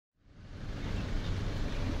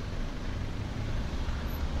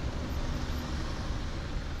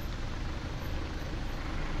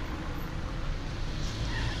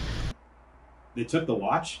They took the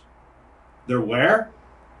watch? They're where?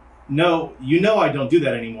 No, you know I don't do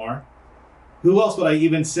that anymore. Who else would I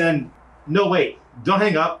even send? No, wait, don't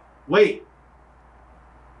hang up. Wait.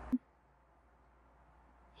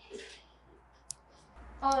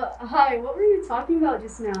 Hi, what were you talking about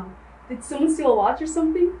just now? Did someone steal a watch or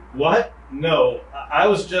something? What? No, I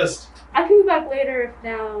was just... I can be back later if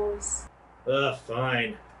now's...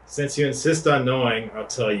 Fine. Since you insist on knowing, I'll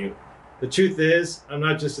tell you. The truth is, I'm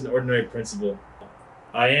not just an ordinary principal.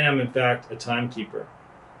 I am, in fact, a timekeeper.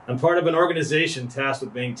 I'm part of an organization tasked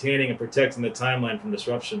with maintaining and protecting the timeline from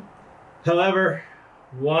disruption. However,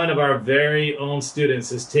 one of our very own students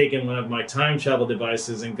has taken one of my time travel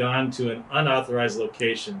devices and gone to an unauthorized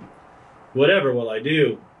location. Whatever will I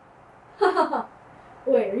do?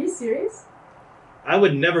 Wait, are you serious? I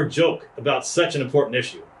would never joke about such an important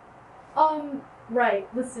issue. Right,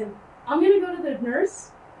 listen. I'm gonna go to the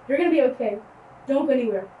nurse. You're gonna be okay. Don't go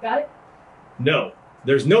anywhere, got it? No,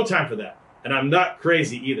 there's no time for that. And I'm not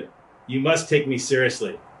crazy either. You must take me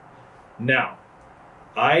seriously. Now,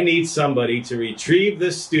 I need somebody to retrieve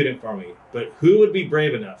this student for me, but who would be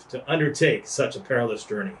brave enough to undertake such a perilous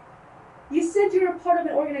journey? You said you were a part of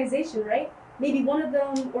an organization, right? Maybe one of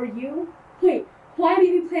them, or you? Wait, why are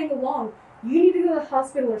you even playing along? You need to go to the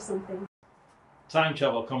hospital or something. Time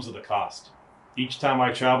travel comes with a cost. Each time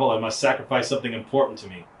I travel, I must sacrifice something important to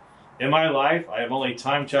me. In my life, I have only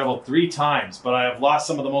time traveled 3 times, but I have lost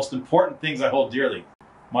some of the most important things I hold dearly.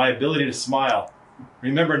 My ability to smile,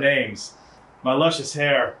 remember names, my luscious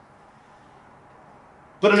hair.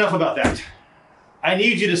 But enough about that. I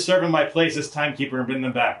need you to serve in my place as timekeeper and bring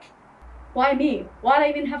them back. Why me? Why'd I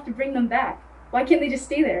even have to bring them back? Why can't they just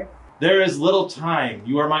stay there? There is little time.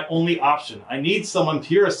 You are my only option. I need someone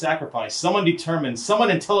pure as sacrifice, someone determined, someone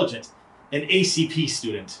intelligent, an ACP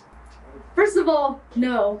student. First of all,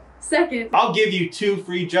 no. Second, I'll give you 2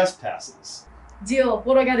 free just passes. deal.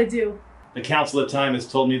 What do I gotta do? The Council of Time has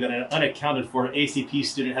told me that an unaccounted for ACP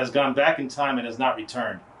student has gone back in time and has not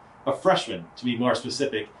returned. A freshman, to be more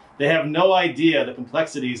specific. They have no idea the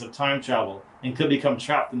complexities of time travel and could become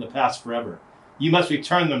trapped in the past forever. You must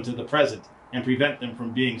return them to the present and prevent them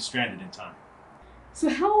from being stranded in time. So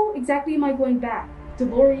how exactly am I going back?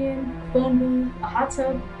 DeLorean, phone booth, a hot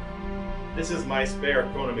tub? This is my spare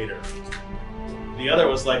chronometer. The other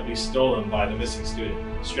was likely stolen by the missing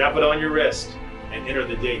student. Strap it on your wrist and enter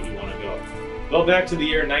the date you want to go. Go back to the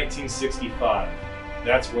year 1965.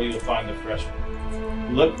 That's where you'll find the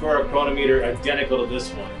freshman. Look for a chronometer identical to this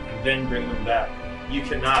one and then bring them back. You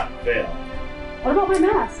cannot fail. What about my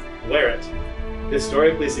mask? Wear it.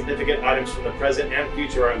 Historically significant items from the present and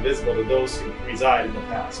future are invisible to those who reside in the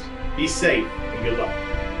past. Be safe and good luck.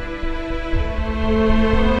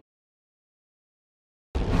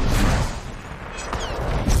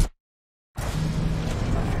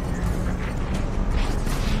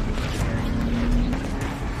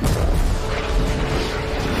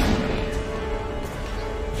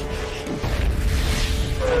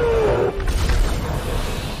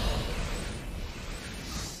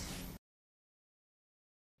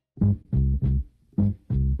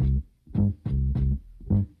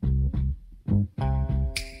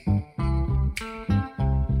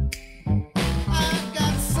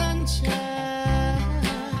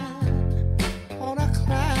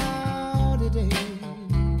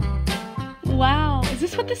 Wow, is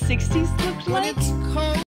this what the 60s looked like?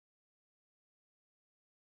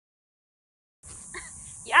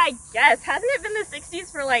 Yeah, I guess. Hasn't it been the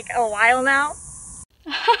 60s for like a while now?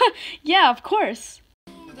 Yeah, of course.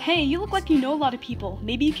 Hey, you look like you know a lot of people.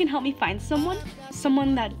 Maybe you can help me find someone?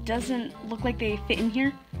 Someone that doesn't look like they fit in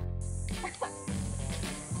here?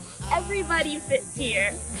 Everybody fits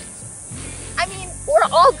here. I mean,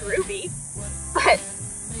 we're all groovy, but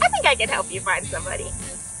I think I can help you find somebody.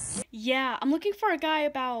 Yeah, I'm looking for a guy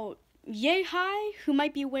about yay high who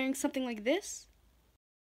might be wearing something like this.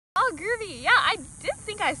 Oh, groovy. Yeah, I did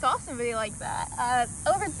think I saw somebody like that.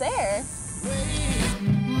 Over there.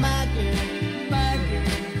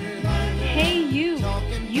 Hey, you.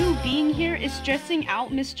 You being here is stressing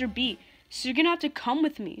out Mr. B, so you're gonna have to come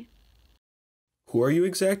with me. Who are you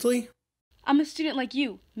exactly? I'm a student like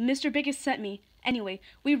you. Mr. Big has sent me. Anyway,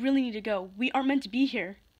 we really need to go. We aren't meant to be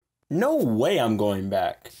here. No way I'm going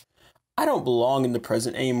back. I don't belong in the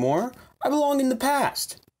present anymore. I belong in the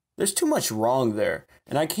past. There's too much wrong there,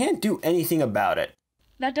 and I can't do anything about it.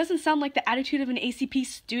 That doesn't sound like the attitude of an ACP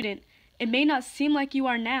student. It may not seem like you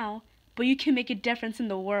are now, but you can make a difference in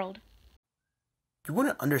the world. You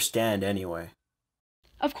wouldn't understand anyway.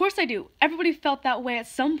 Of course I do. Everybody felt that way at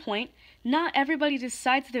some point. Not everybody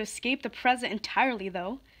decides to escape the present entirely,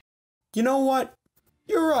 though. You know what?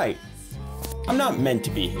 You're right. I'm not meant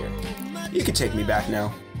to be here. You can take me back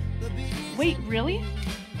now. Wait, really?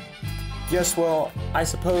 Yes, well, I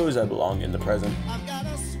suppose I belong in the present.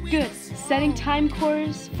 Good. Setting time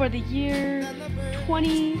course for the year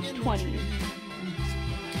 2020.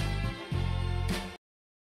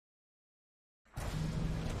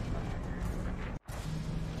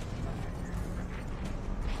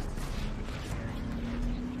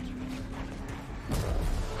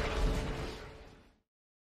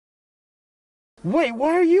 Wait,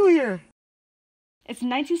 why are you here? It's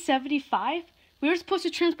 1975. We were supposed to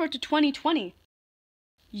transport to 2020.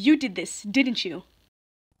 You did this, didn't you?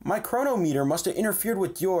 My chronometer must have interfered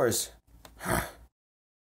with yours.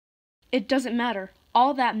 It doesn't matter.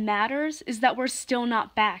 All that matters is that we're still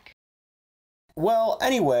not back. Well,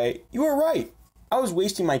 anyway, you were right. I was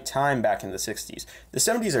wasting my time back in the 60s. The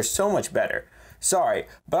 70s are so much better. Sorry,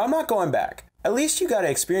 but I'm not going back. At least you got to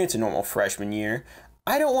experience a normal freshman year.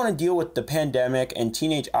 I don't want to deal with the pandemic and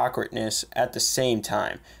teenage awkwardness at the same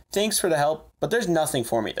time. Thanks for the help, but there's nothing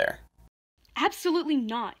for me there. Absolutely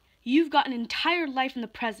not. You've got an entire life in the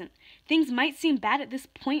present. Things might seem bad at this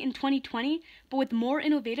point in 2020, but with more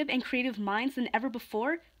innovative and creative minds than ever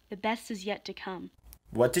before, the best is yet to come.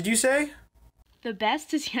 What did you say? The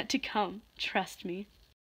best is yet to come, trust me.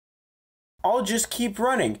 I'll just keep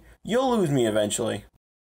running. You'll lose me eventually.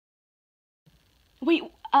 Wait,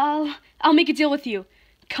 I'll make a deal with you.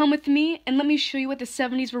 Come with me and let me show you what the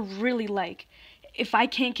 70s were really like. If I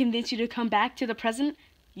can't convince you to come back to the present,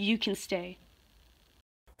 you can stay.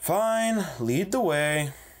 Fine, lead the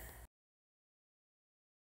way.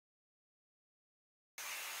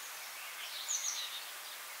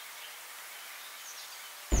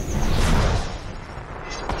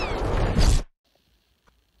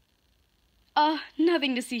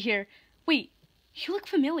 Nothing to see here. Wait, you look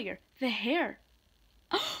familiar. The hair.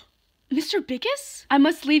 Mr. Bickus? I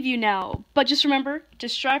must leave you now, but just remember to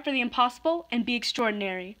strive for the impossible and be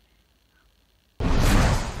extraordinary.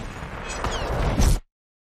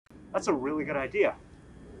 That's a really good idea.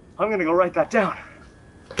 I'm gonna go write that down.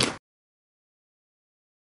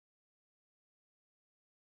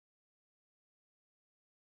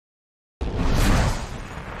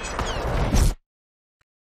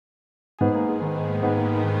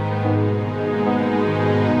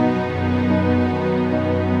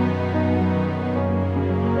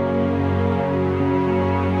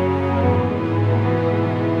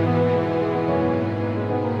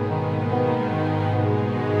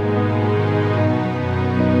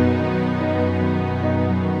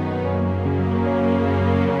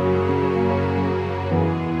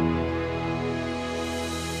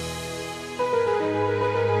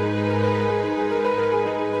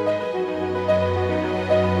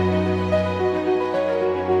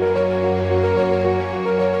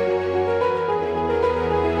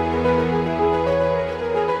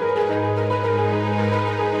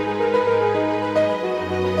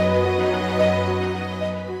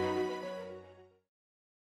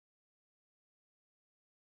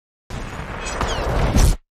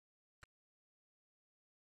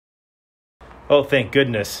 Oh, thank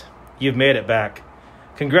goodness. You've made it back.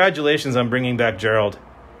 Congratulations on bringing back Gerald.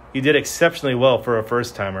 You did exceptionally well for a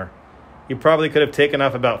first-timer. You probably could have taken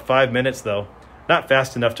off about 5 minutes, though. Not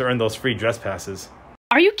fast enough to earn those free dress passes.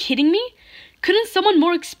 Are you kidding me? Couldn't someone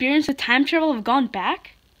more experienced with time travel have gone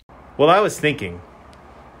back? Well, I was thinking.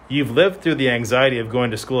 You've lived through the anxiety of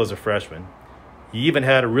going to school as a freshman. You even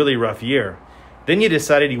had a really rough year. Then you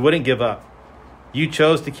decided you wouldn't give up. You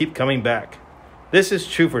chose to keep coming back. This is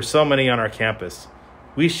true for so many on our campus.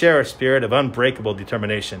 We share a spirit of unbreakable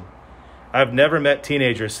determination. I've never met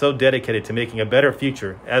teenagers so dedicated to making a better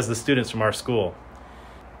future as the students from our school.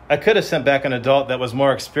 I could have sent back an adult that was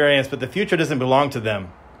more experienced, but the future doesn't belong to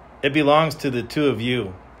them. It belongs to the two of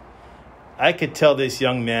you. I could tell this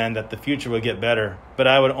young man that the future would get better, but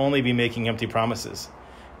I would only be making empty promises.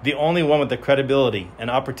 The only one with the credibility and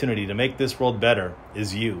opportunity to make this world better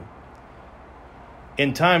is you.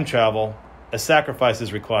 In time travel, a sacrifice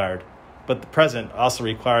is required, but the present also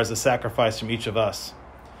requires a sacrifice from each of us.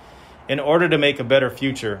 In order to make a better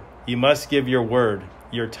future, you must give your word,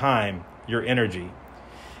 your time, your energy.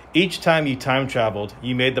 Each time you time traveled,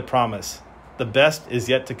 you made the promise, the best is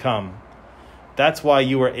yet to come. That's why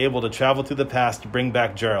you were able to travel through the past to bring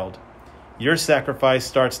back Gerald. Your sacrifice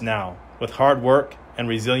starts now, with hard work and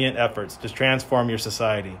resilient efforts to transform your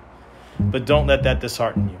society. But don't let that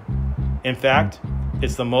dishearten you. In fact,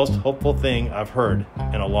 it's the most hopeful thing I've heard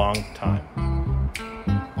in a long time.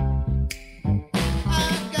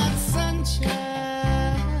 I've got sunshine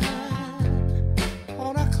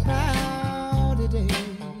on a cloudy day.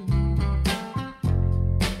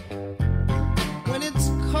 When it's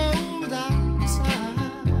cold outside,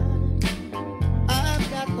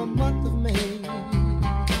 mama